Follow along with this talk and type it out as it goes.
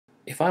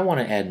if I want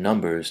to add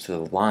numbers to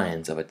the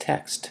lines of a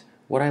text,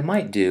 what I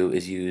might do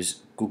is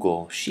use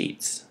Google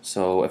Sheets.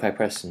 So if I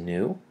press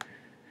New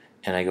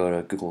and I go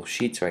to Google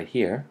Sheets right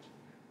here,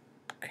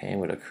 okay, I'm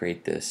going to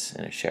create this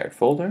in a shared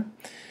folder,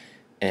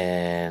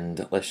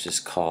 and let's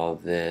just call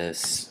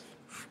this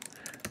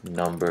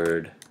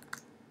numbered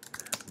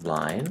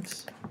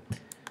lines.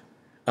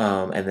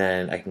 And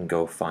then I can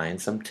go find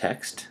some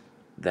text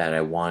that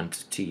I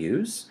want to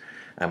use.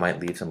 I might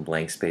leave some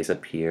blank space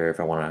up here if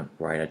I want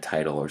to write a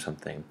title or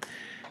something.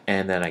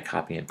 And then I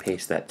copy and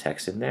paste that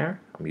text in there.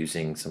 I'm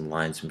using some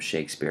lines from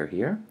Shakespeare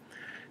here.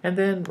 And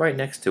then right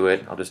next to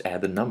it, I'll just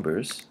add the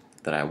numbers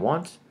that I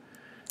want.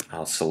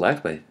 I'll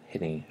select by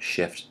hitting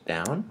Shift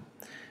down,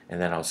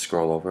 and then I'll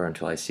scroll over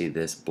until I see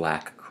this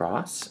black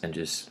cross and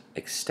just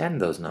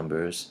extend those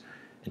numbers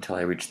until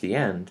I reach the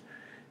end.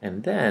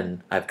 And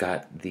then I've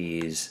got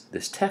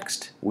this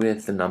text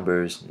with the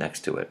numbers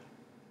next to it.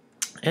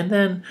 And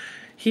then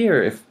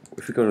here, if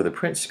we go to the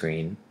print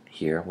screen,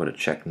 here I'm going to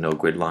check no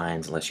grid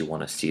lines unless you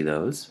want to see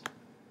those.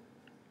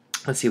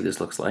 Let's see what this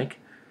looks like.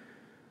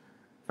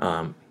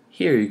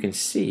 Here you can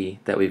see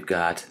that we've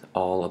got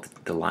all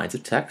of the lines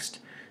of text,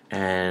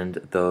 and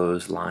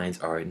those lines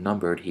are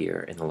numbered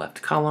here in the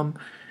left column.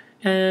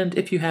 And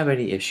if you have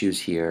any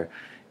issues here,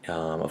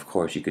 of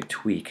course you could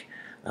tweak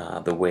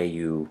the way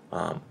you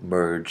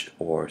merge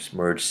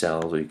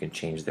cells, or you can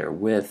change their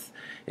width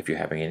if you're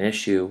having an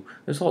issue.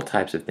 There's all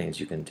types of things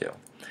you can do.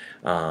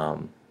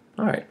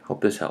 Alright,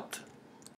 hope this helped.